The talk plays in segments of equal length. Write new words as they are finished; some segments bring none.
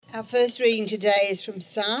Our first reading today is from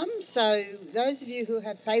Psalms. So those of you who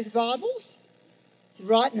have paper Bibles, it's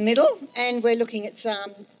right in the middle, and we're looking at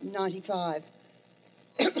Psalm 95.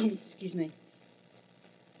 Excuse me.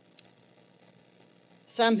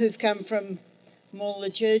 Some who've come from more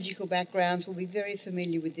liturgical backgrounds will be very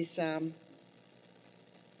familiar with this psalm.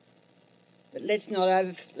 But let's not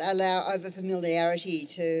allow over-familiarity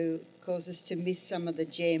to cause us to miss some of the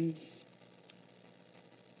gems.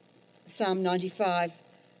 Psalm 95.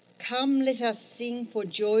 Come, let us sing for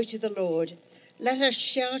joy to the Lord. Let us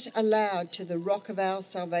shout aloud to the rock of our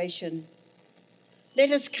salvation.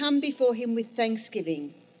 Let us come before him with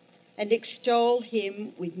thanksgiving and extol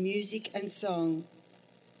him with music and song.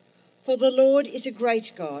 For the Lord is a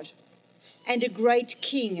great God and a great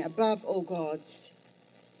King above all gods.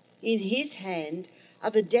 In his hand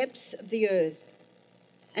are the depths of the earth,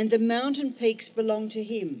 and the mountain peaks belong to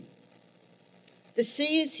him. The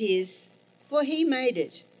sea is his, for he made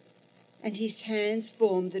it, and his hands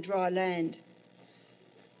formed the dry land.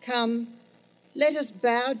 Come, let us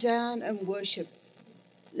bow down and worship.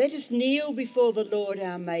 Let us kneel before the Lord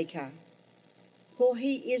our Maker, for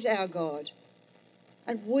he is our God,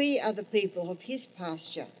 and we are the people of his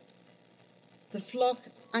pasture, the flock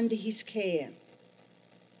under his care.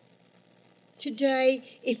 Today,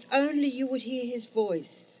 if only you would hear his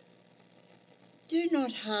voice. Do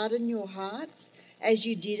not harden your hearts as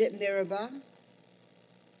you did at Meribah,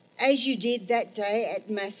 as you did that day at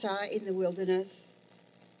Massah in the wilderness,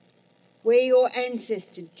 where your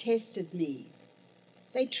ancestors tested me.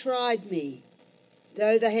 They tried me,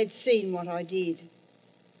 though they had seen what I did.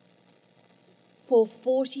 For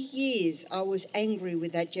 40 years I was angry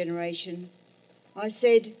with that generation. I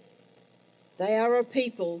said, they are a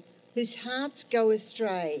people whose hearts go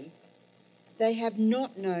astray. They have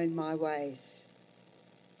not known my ways.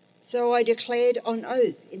 So I declared on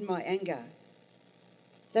oath in my anger,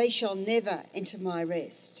 they shall never enter my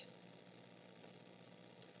rest.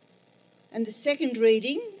 And the second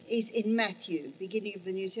reading is in Matthew, beginning of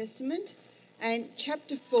the New Testament, and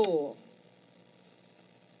chapter 4.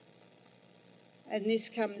 And this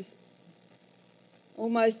comes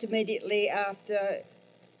almost immediately after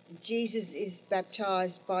Jesus is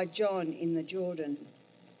baptised by John in the Jordan.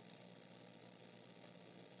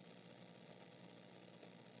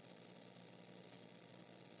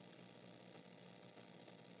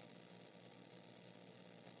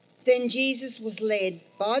 Then Jesus was led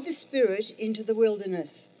by the Spirit into the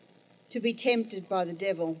wilderness to be tempted by the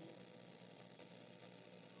devil.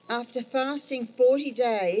 After fasting 40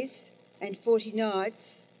 days and 40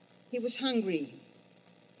 nights, he was hungry.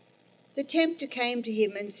 The tempter came to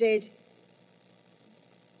him and said,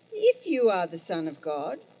 if you are the Son of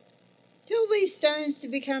God, tell these stones to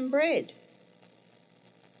become bread.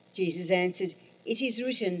 Jesus answered, it is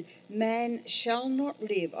written, man shall not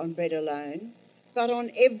live on bread alone, but on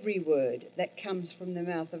every word that comes from the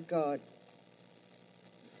mouth of God.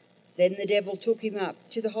 Then the devil took him up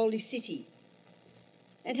to the holy city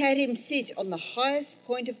and had him sit on the highest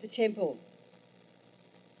point of the temple.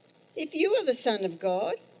 If you are the Son of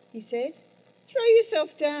God, he said, throw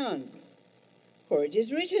yourself down, for it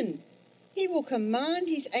is written, he will command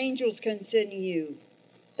his angels concerning you.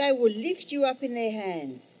 They will lift you up in their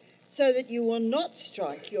hands, so that you will not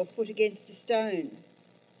strike your foot against a stone.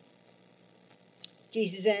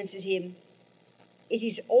 Jesus answered him, it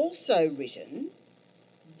is also written,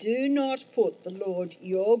 do not put the Lord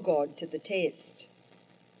your God to the test.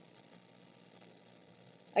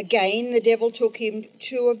 Again the devil took him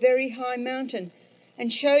to a very high mountain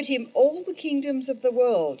and showed him all the kingdoms of the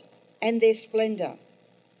world and their splendour.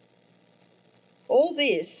 All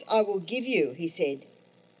this I will give you, he said,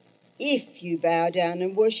 if you bow down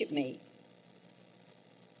and worship me.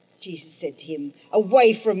 Jesus said to him,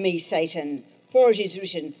 away from me, Satan, for it is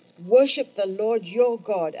written, worship the Lord your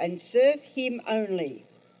God and serve him only.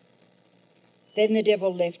 Then the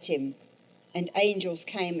devil left him, and angels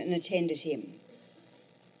came and attended him.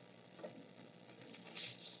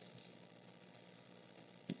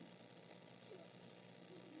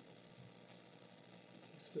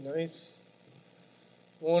 Thanks, Denise.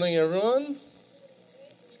 Morning, everyone.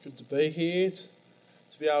 It's good to be here,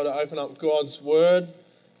 to be able to open up God's Word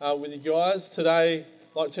with you guys. Today,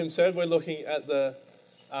 like Tim said, we're looking at the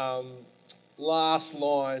last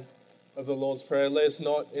line of the Lord's Prayer. Lead us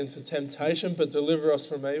not into temptation, but deliver us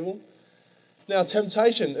from evil. Now,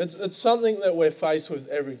 temptation, it's something that we're faced with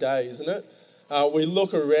every day, isn't it? We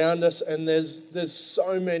look around us and there's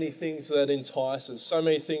so many things that entice us, so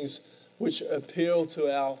many things which appeal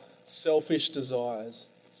to our selfish desires.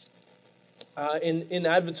 In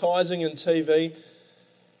advertising and TV,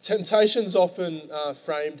 temptation's often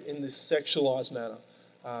framed in this sexualised manner.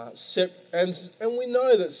 And we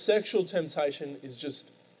know that sexual temptation is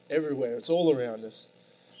just everywhere. It's all around us.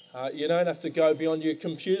 You don't have to go beyond your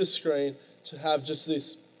computer screen to have just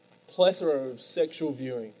this plethora of sexual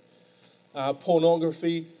viewing.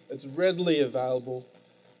 Pornography, it's readily available.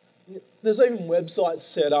 There's even websites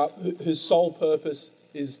set up whose sole purpose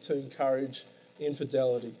is to encourage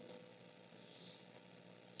infidelity.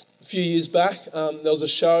 A few years back, there was a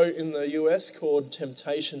show in the US called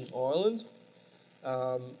Temptation Island.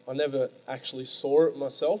 I never actually saw it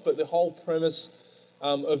myself, but the whole premise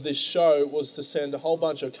of this show was to send a whole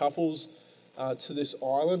bunch of couples to this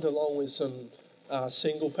island along with some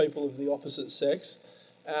single people of the opposite sex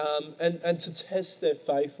and to test their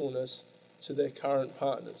faithfulness to their current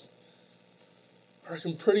partners. I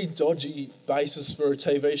reckon pretty dodgy basis for a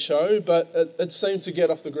TV show, but it seemed to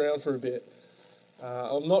get off the ground for a bit.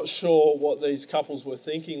 I'm not sure what these couples were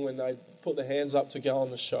thinking when they put their hands up to go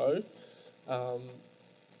on the show.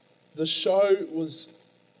 The show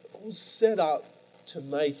was set up to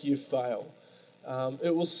make you fail.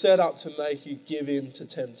 It was set up to make you give in to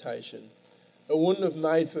temptation. It wouldn't have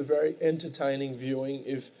made for very entertaining viewing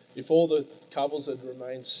if all the couples had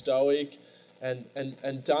remained stoic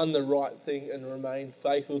and done the right thing and remained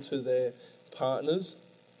faithful to their partners.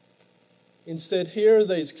 Instead, here are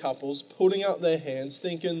these couples putting up their hands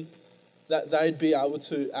thinking that they'd be able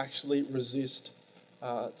to actually resist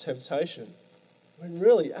temptation. When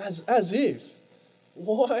really, as if.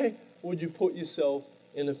 Why would you put yourself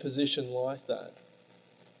in a position like that?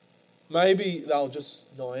 Maybe they were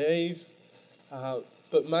just naive,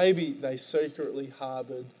 but maybe they secretly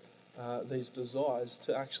harboured these desires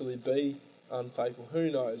to actually be unfaithful.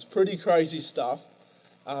 Who knows? Pretty crazy stuff,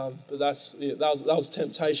 but that was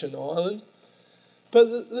Temptation Island. But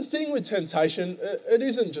the thing with temptation, it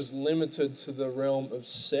isn't just limited to the realm of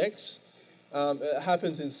sex. It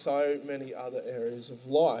happens in so many other areas of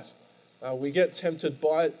life. We get tempted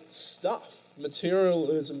by stuff.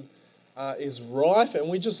 Materialism is rife, and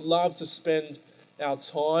we just love to spend our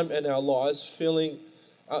time and our lives filling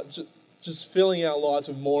our lives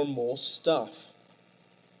with more and more stuff.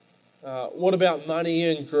 What about money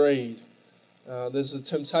and greed? There's a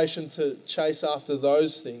temptation to chase after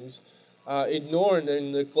those things, ignoring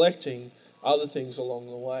and neglecting other things along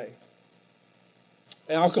the way.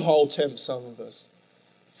 Alcohol tempts some of us.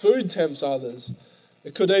 Food tempts others.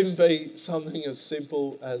 It could even be something as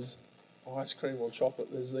simple as ice cream or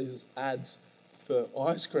chocolate. There's these ads for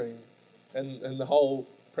ice cream, and the whole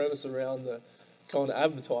premise around the kind of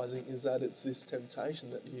advertising is that it's this temptation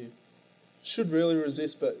that you should really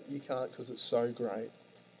resist, but you can't because it's so great.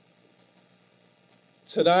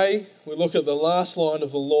 Today, we look at the last line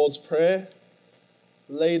of the Lord's Prayer.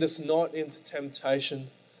 Lead us not into temptation,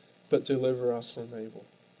 but deliver us from evil.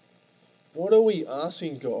 What are we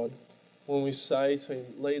asking God when we say to him,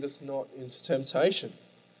 lead us not into temptation?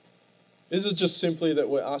 Is it just simply that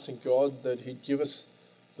we're asking God that he'd give us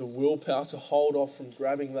the willpower to hold off from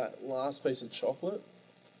grabbing that last piece of chocolate?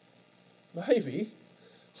 Maybe,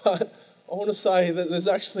 but I want to say that there's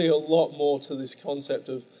actually a lot more to this concept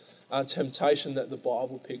of temptation that the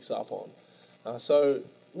Bible picks up on. So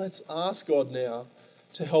let's ask God now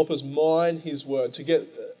to help us mine his word, to get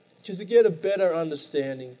a better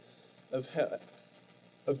understanding of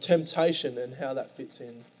temptation and how that fits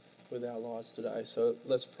in with our lives today. So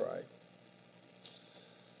let's pray.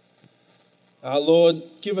 Lord,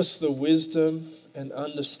 give us the wisdom and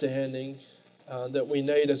understanding that we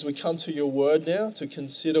need as we come to your word now to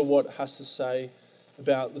consider what it has to say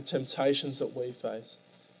about the temptations that we face.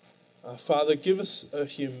 Father, give us a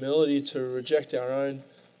humility to reject our own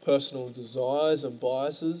personal desires and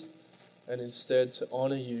biases and instead to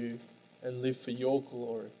honour you and live for your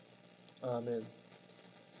glory. Amen.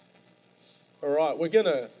 All right, we're going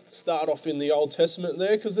to start off in the Old Testament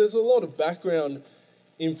there because there's a lot of background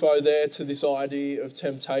info there to this idea of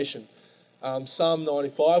temptation. Psalm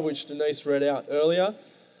 95, which Denise read out earlier,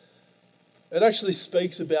 it actually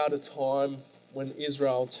speaks about a time when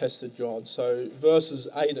Israel tested God. So verses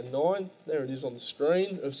 8 and 9, there it is on the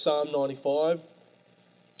screen of Psalm 95.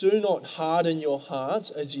 Do not harden your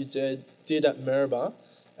hearts as you did at Meribah,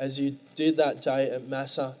 as you did that day at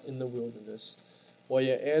Massah in the wilderness, where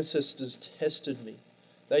your ancestors tested me.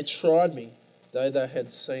 They tried me, though they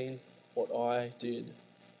had seen what I did.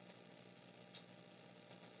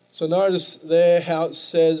 So notice there how it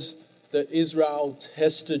says that Israel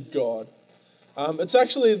tested God. It's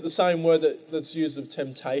actually the same word that's used of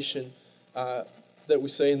temptation that we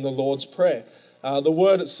see in the Lord's Prayer. The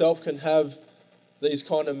word itself can have these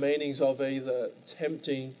kind of meanings of either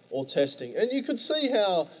tempting or testing. And you could see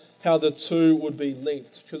how the two would be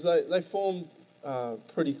linked because they form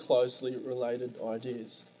pretty closely related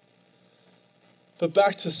ideas. But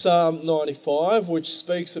back to Psalm 95, which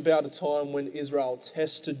speaks about a time when Israel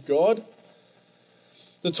tested God.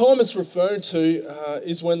 The time it's referring to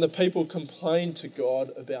is when the people complained to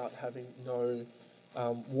God about having no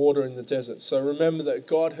water in the desert. So remember that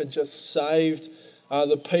God had just saved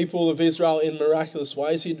the people of Israel in miraculous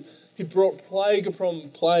ways. He'd brought plague upon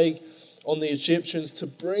plague on the Egyptians to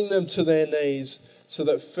bring them to their knees so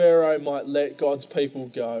that Pharaoh might let God's people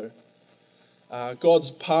go.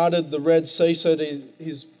 God's parted the Red Sea so that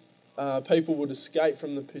his people would escape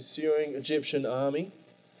from the pursuing Egyptian army.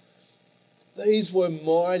 These were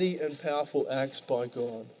mighty and powerful acts by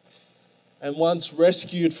God. And once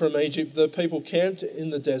rescued from Egypt, the people camped in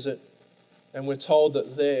the desert, and we're told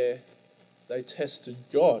that there they tested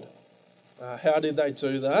God. How did they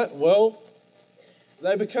do that? Well,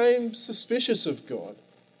 they became suspicious of God.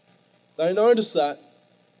 They noticed that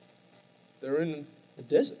they're in a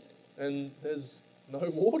desert and there's no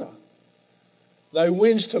water. They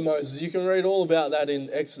whinged to Moses. You can read all about that in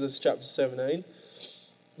Exodus chapter 17.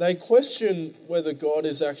 They question whether God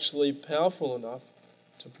is actually powerful enough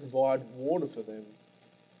to provide water for them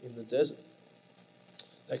in the desert.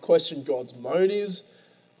 They question God's motives.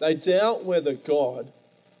 They doubt whether God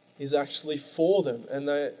is actually for them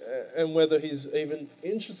and whether he's even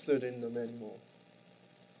interested in them anymore.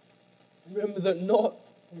 Remember that not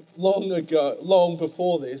long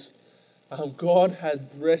before this, God had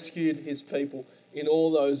rescued his people in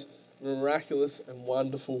all those miraculous and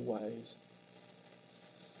wonderful ways.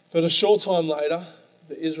 But a short time later,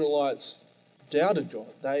 the Israelites doubted God.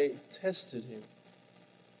 They tested him.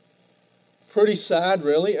 Pretty sad,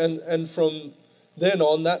 really. And from then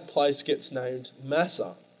on, that place gets named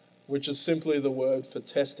Massah, which is simply the word for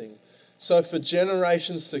testing. So for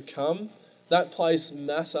generations to come, that place,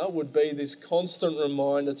 Massah, would be this constant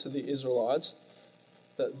reminder to the Israelites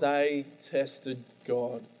that they tested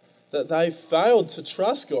God, that they failed to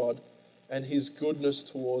trust God and his goodness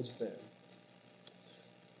towards them.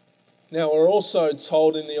 Now, we're also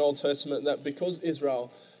told in the Old Testament that because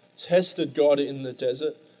Israel tested God in the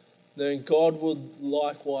desert, then God would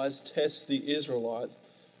likewise test the Israelites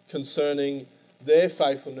concerning their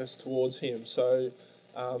faithfulness towards him. So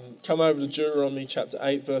come over to Deuteronomy chapter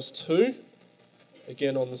 8, verse 2,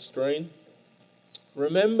 again on the screen.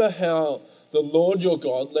 Remember how the Lord your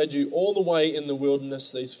God led you all the way in the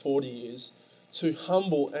wilderness these 40 years to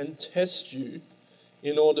humble and test you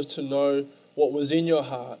in order to know what was in your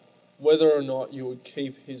heart, whether or not you would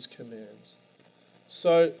keep his commands.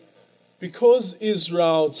 So, because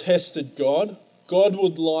Israel tested God, God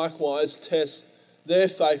would likewise test their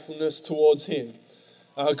faithfulness towards him.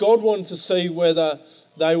 God wanted to see whether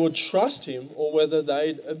they would trust him or whether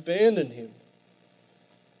they'd abandon him.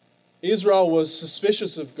 Israel was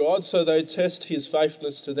suspicious of God, so they test his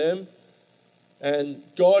faithfulness to them. And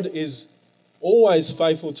God is always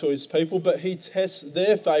faithful to his people, but he tests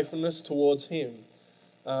their faithfulness towards him.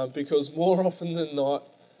 Because more often than not,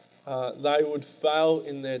 they would fail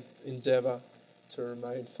in their endeavour to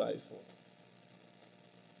remain faithful.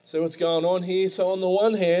 So what's going on here? So on the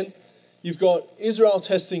one hand, you've got Israel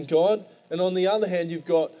testing God, and on the other hand, you've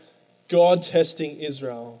got God testing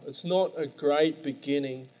Israel. It's not a great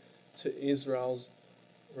beginning to Israel's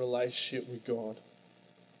relationship with God.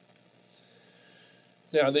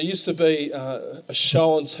 Now, there used to be a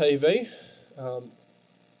show on TV.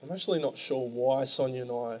 I'm actually not sure why Sonia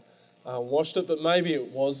and I watched it, but maybe it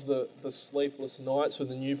was the sleepless nights with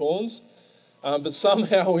the newborns. But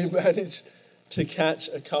somehow we managed to catch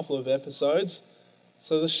a couple of episodes.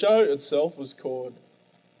 So the show itself was called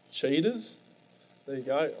Cheaters. There you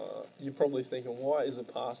go. You're probably thinking, why is a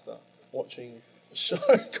pastor watching a show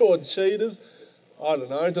called Cheaters? I don't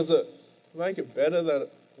know. Does it make it better that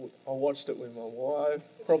I watched it with my wife?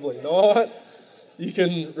 Probably not. You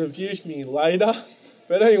can rebuke me later.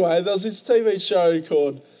 But anyway, there was this TV show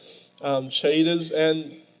called Cheaters,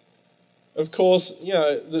 and of course, you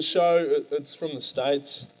know, the show, it's from the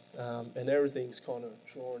States, and everything's kind of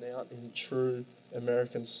drawn out in true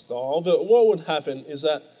American style. But what would happen is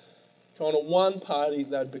that kind of one party,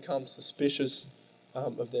 they'd become suspicious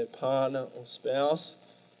of their partner or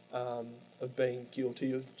spouse of being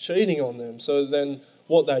guilty of cheating on them. So then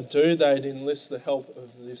what they'd do, they'd enlist the help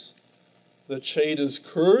of the Cheaters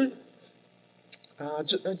crew,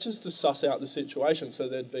 just to suss out the situation. So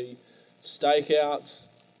there'd be stakeouts,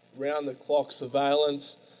 round-the-clock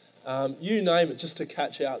surveillance, you name it, just to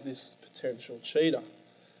catch out this potential cheater.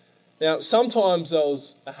 Now, sometimes there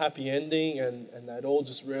was a happy ending and they'd all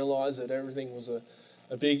just realise that everything was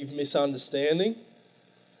a big misunderstanding.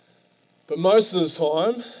 But most of the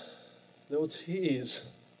time, there were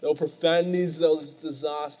tears There were profanities, there was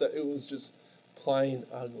disaster. It was just plain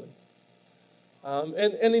ugly.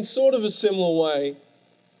 And in sort of a similar way,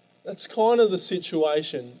 that's kind of the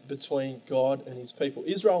situation between God and his people.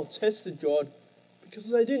 Israel tested God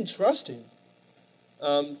because they didn't trust him.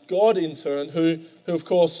 God, in turn, who of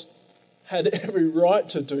course had every right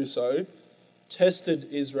to do so, tested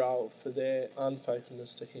Israel for their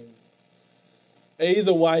unfaithfulness to him.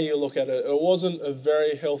 Either way you look at it, it wasn't a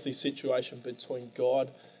very healthy situation between God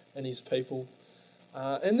and his people.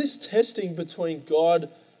 And this testing between God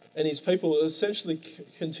and his people essentially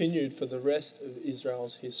continued for the rest of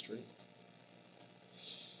Israel's history.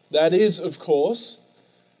 That is, of course,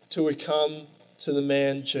 till we come to the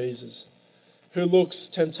man Jesus, who looks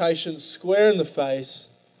temptation square in the face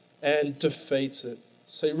and defeats it.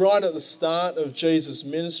 See, right at the start of Jesus'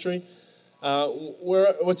 ministry,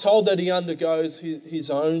 we're told that he undergoes his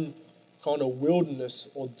own kind of wilderness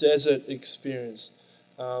or desert experience.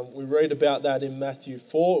 We read about that in Matthew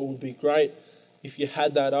 4. It would be great if you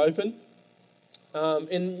had that open.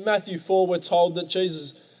 In Matthew 4, we're told that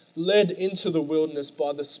Jesus led into the wilderness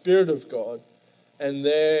by the Spirit of God, and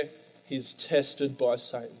there he's tested by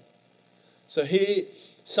Satan. So here,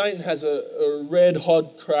 Satan has a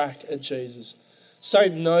red-hot crack at Jesus.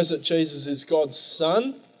 Satan knows that Jesus is God's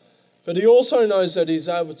son, but he also knows that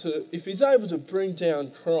if he's able to bring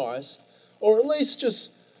down Christ, or at least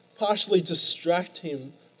just partially distract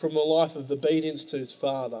him from a life of obedience to his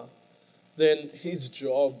Father, then his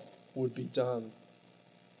job would be done.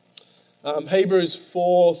 Hebrews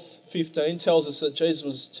 4:15 tells us that Jesus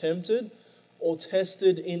was tempted or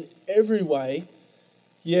tested in every way,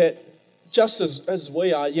 yet just as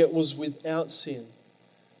we are, yet was without sin.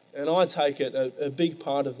 And I take it a big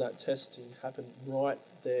part of that testing happened right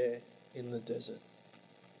there in the desert.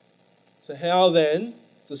 So how then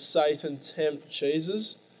does Satan tempt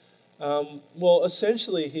Jesus? Well,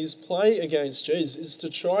 essentially his play against Jesus is to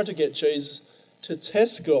try to get Jesus to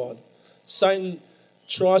test God. Satan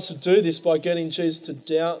tries to do this by getting Jesus to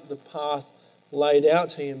doubt the path laid out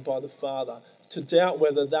to him by the Father, to doubt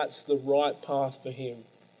whether that's the right path for him.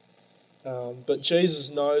 But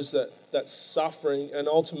Jesus knows that suffering and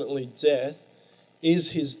ultimately death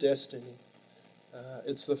is his destiny.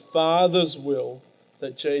 It's the Father's will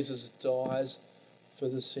that Jesus dies for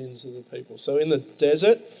the sins of the people. So in the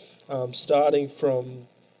desert, starting from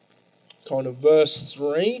kind of verse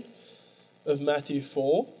 3 of Matthew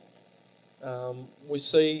 4, we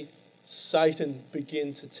see Satan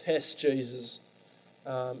begin to test Jesus.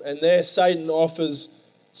 And there Satan offers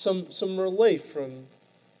some relief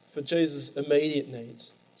for Jesus' immediate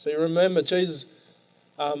needs. So you remember Jesus,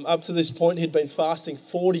 up to this point, he'd been fasting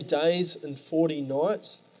 40 days and 40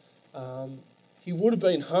 nights. He would have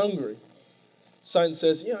been hungry. Satan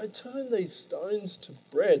says, turn these stones to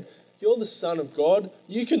bread. You're the Son of God.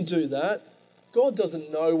 You can do that. God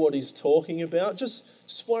doesn't know what he's talking about.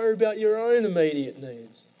 Just worry about your own immediate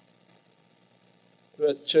needs.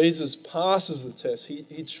 But Jesus passes the test.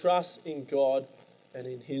 He trusts in God and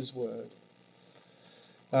in his word.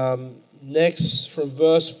 Next, from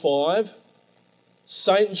verse 5,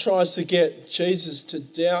 Satan tries to get Jesus to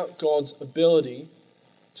doubt God's ability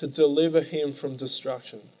to deliver him from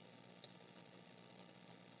destruction.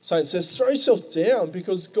 Satan says, throw yourself down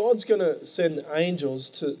because God's going to send angels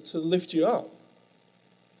to lift you up.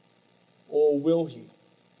 Or will he?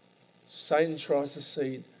 Satan tries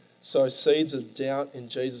to sow seeds of doubt in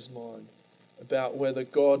Jesus' mind about whether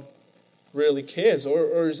God really cares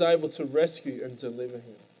or is able to rescue and deliver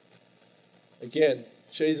him. Again,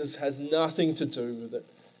 Jesus has nothing to do with it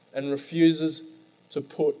and refuses to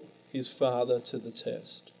put his Father to the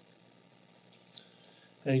test.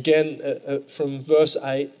 And again, from verse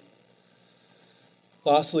 8,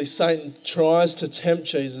 lastly, Satan tries to tempt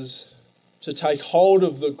Jesus to take hold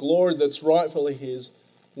of the glory that's rightfully his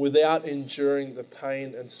without enduring the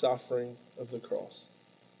pain and suffering of the cross.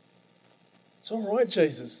 It's all right,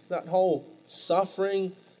 Jesus. That whole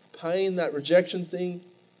suffering, pain, that rejection thing,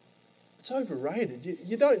 it's overrated.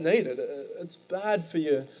 You don't need it. It's bad for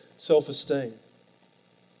your self-esteem.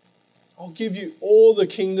 I'll give you all the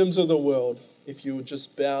kingdoms of the world if you would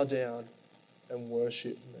just bow down and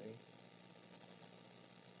worship me.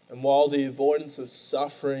 And while the avoidance of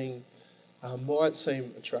suffering might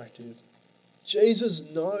seem attractive,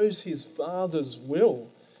 Jesus knows his Father's will.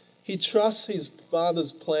 He trusts his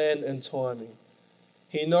Father's plan and timing.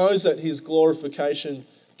 He knows that his glorification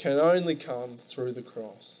can only come through the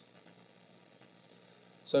cross.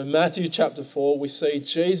 So in Matthew chapter 4, we see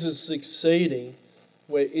Jesus succeeding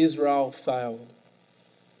where Israel failed.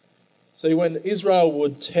 See, when Israel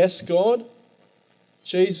would test God,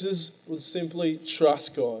 Jesus would simply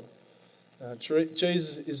trust God.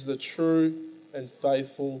 Jesus is the true and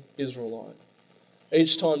faithful Israelite.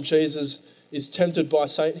 Each time Jesus is tempted by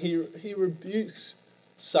Satan, he rebukes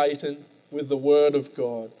Satan with the word of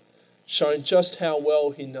God, showing just how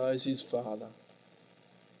well he knows his Father.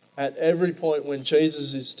 At every point when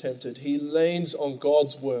Jesus is tempted, he leans on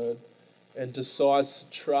God's word and decides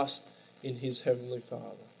to trust in his Heavenly Father.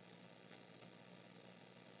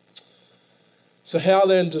 So how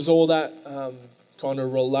then does all that kind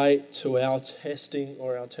of relate to our testing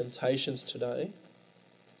or our temptations today?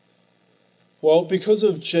 Well, because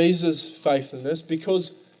of Jesus' faithfulness,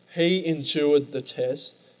 because he endured the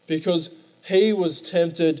test, because he was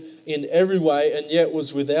tempted in every way and yet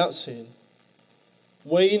was without sin,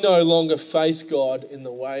 we no longer face God in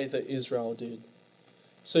the way that Israel did.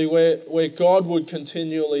 See, where God would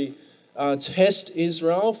continually test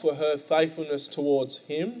Israel for her faithfulness towards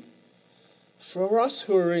him, for us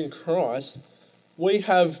who are in Christ, we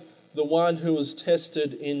have the one who was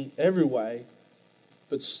tested in every way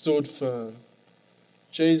but stood firm.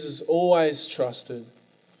 Jesus always trusted.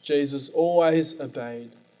 Jesus always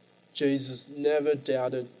obeyed. Jesus never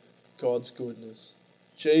doubted God's goodness.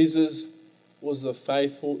 Jesus was the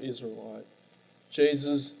faithful Israelite.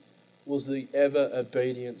 Jesus was the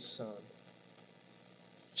ever-obedient Son.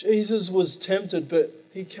 Jesus was tempted, but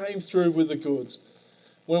he came through with the goods.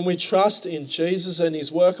 When we trust in Jesus and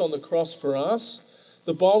his work on the cross for us,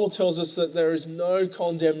 the Bible tells us that there is no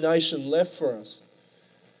condemnation left for us.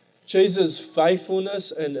 Jesus'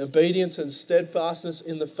 faithfulness and obedience and steadfastness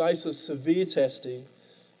in the face of severe testing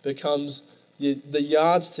becomes the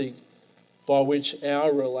yardstick by which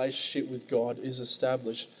our relationship with God is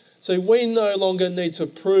established. So we no longer need to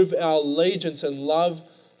prove our allegiance and love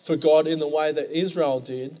for God in the way that Israel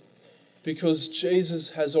did, because Jesus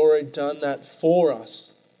has already done that for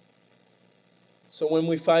us. So when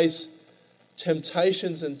we face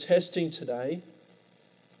temptations and testing today,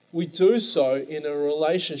 we do so in a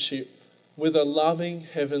relationship with a loving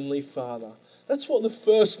Heavenly Father. That's what the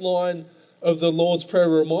first line of the Lord's Prayer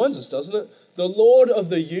reminds us, doesn't it? The Lord of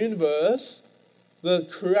the universe, the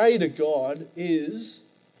Creator God, is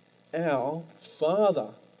our Father.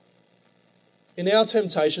 In our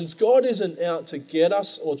temptations, God isn't out to get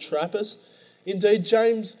us or trap us. Indeed,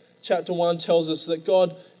 James chapter 1 tells us that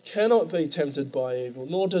God cannot be tempted by evil,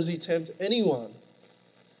 nor does he tempt anyone.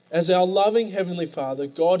 As our loving Heavenly Father,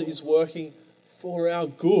 God is working for our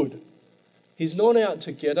good. He's not out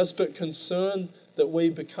to get us, but concerned that we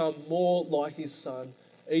become more like his Son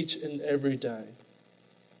each and every day.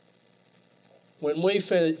 When we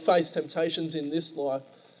face temptations in this life,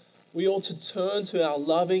 we ought to turn to our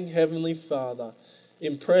loving Heavenly Father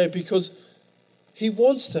in prayer, because he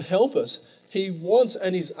wants to help us. He wants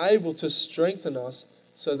and is able to strengthen us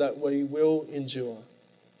so that we will endure.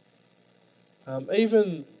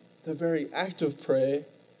 Even the very act of prayer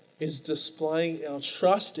is displaying our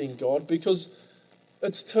trust in God, because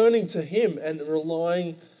it's turning to him and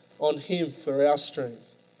relying on him for our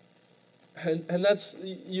strength. And that's,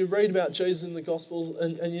 you read about Jesus in the Gospels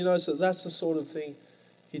and you notice that that's the sort of thing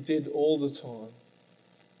he did all the time.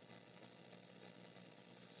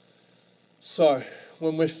 So,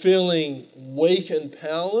 when we're feeling weak and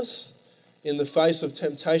powerless in the face of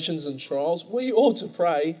temptations and trials, we ought to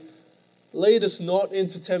pray, lead us not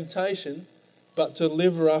into temptation, but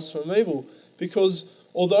deliver us from evil. Because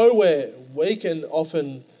although we're weak and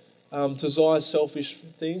often desire selfish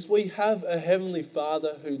things, we have a Heavenly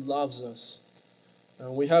Father who loves us.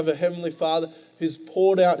 We have a Heavenly Father who's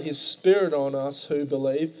poured out his Spirit on us who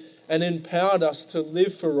believe and empowered us to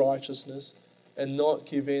live for righteousness and not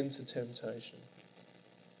give in to temptation.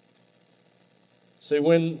 See,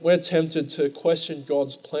 when we're tempted to question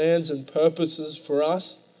God's plans and purposes for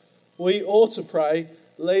us, we ought to pray,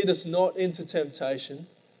 lead us not into temptation,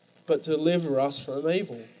 but deliver us from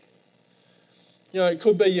evil. You know, it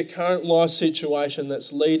could be your current life situation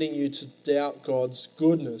that's leading you to doubt God's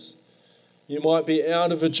goodness. You might be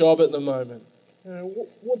out of a job at the moment. You know,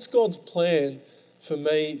 what's God's plan for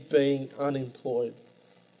me being unemployed?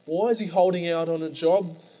 Why is he holding out on a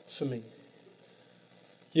job for me?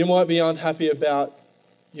 You might be unhappy about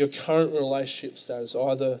your current relationship status,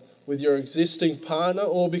 either with your existing partner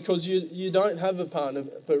or because you don't have a partner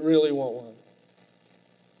but really want one.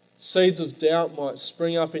 Seeds of doubt might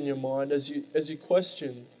spring up in your mind as you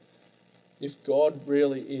question if God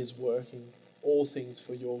really is working all things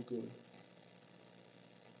for your good.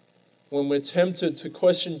 When we're tempted to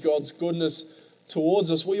question God's goodness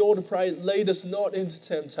towards us, we ought to pray, lead us not into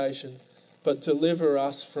temptation, but deliver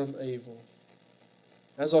us from evil.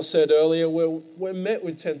 As I said earlier, we're met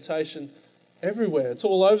with temptation everywhere. It's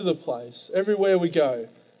all over the place. Everywhere we go.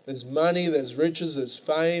 There's money, there's riches, there's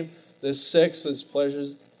fame, there's sex, there's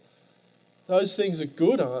pleasures. Those things are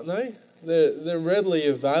good, aren't they? They're readily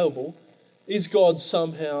available. Is God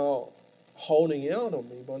somehow holding out on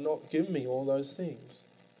me by not giving me all those things?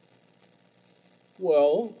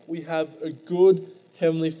 Well, we have a good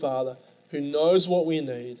Heavenly Father who knows what we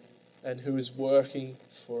need and who is working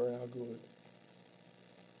for our good.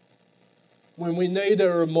 When we need a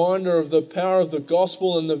reminder of the power of the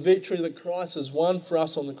gospel and the victory that Christ has won for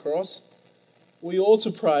us on the cross, we ought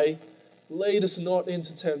to pray, lead us not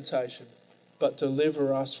into temptation, but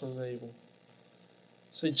deliver us from evil.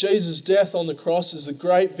 See, Jesus' death on the cross is the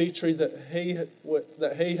great victory that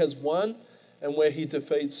he has won, and where he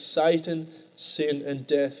defeats Satan, sin and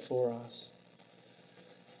death for us.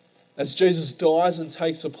 As Jesus dies and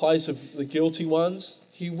takes the place of the guilty ones,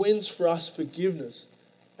 he wins for us forgiveness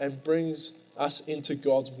and brings us into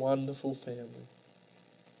God's wonderful family.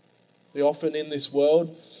 We often in this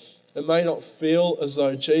world, it may not feel as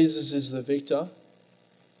though Jesus is the victor,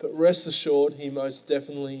 but rest assured he most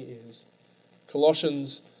definitely is.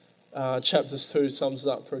 Colossians chapters 2 sums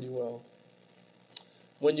it up pretty well.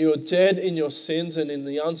 When you were dead in your sins and in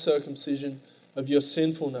the uncircumcision of your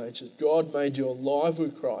sinful nature, God made you alive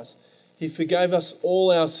with Christ. He forgave us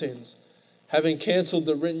all our sins, having cancelled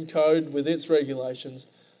the written code with its regulations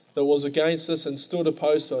that was against us and stood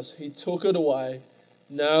opposed to us. He took it away,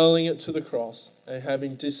 nailing it to the cross, and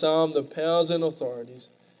having disarmed the powers and authorities,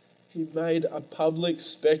 he made a public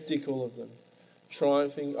spectacle of them,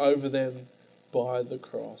 triumphing over them by the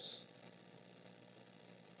cross.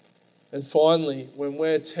 And finally, when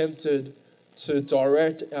we're tempted to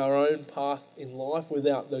direct our own path in life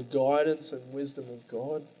without the guidance and wisdom of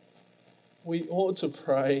God, we ought to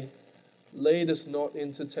pray, lead us not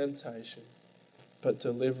into temptation, but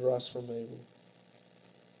deliver us from evil.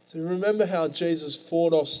 So remember how Jesus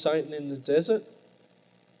fought off Satan in the desert?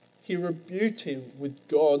 He rebuked him with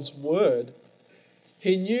God's word.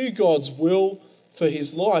 He knew God's will for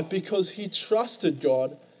his life because he trusted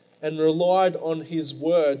God and relied on his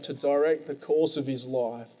word to direct the course of his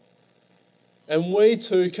life. And we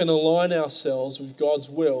too can align ourselves with God's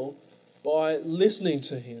will by listening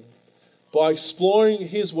to him. By exploring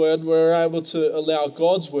his word, we're able to allow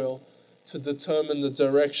God's will to determine the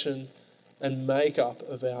direction and makeup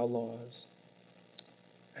of our lives.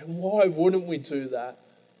 And why wouldn't we do that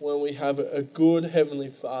when we have a good Heavenly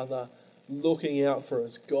Father looking out for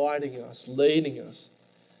us, guiding us, leading us?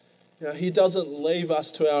 Now, he doesn't leave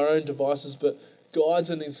us to our own devices, but guides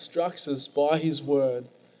and instructs us by his word.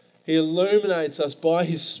 He illuminates us by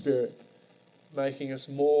his Spirit, making us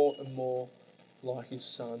more and more like his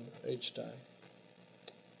Son each day.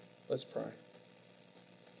 Let's pray.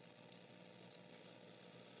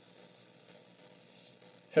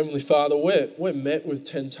 Heavenly Father, we're met with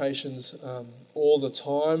temptations all the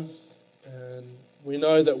time, and we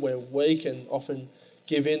know that we're weak and often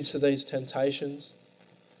give in to these temptations.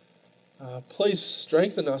 Please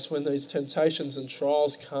strengthen us when these temptations and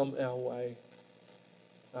trials come our way.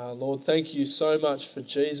 Lord, thank you so much for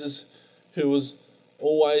Jesus, who was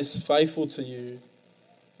always faithful to you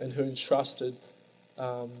and who entrusted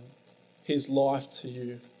his life to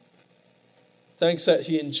you. Thanks that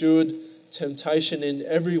he endured temptation in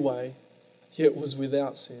every way, yet was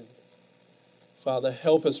without sin. Father,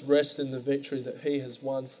 help us rest in the victory that he has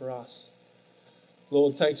won for us.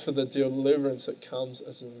 Lord, thanks for the deliverance that comes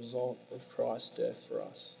as a result of Christ's death for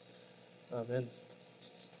us. Amen.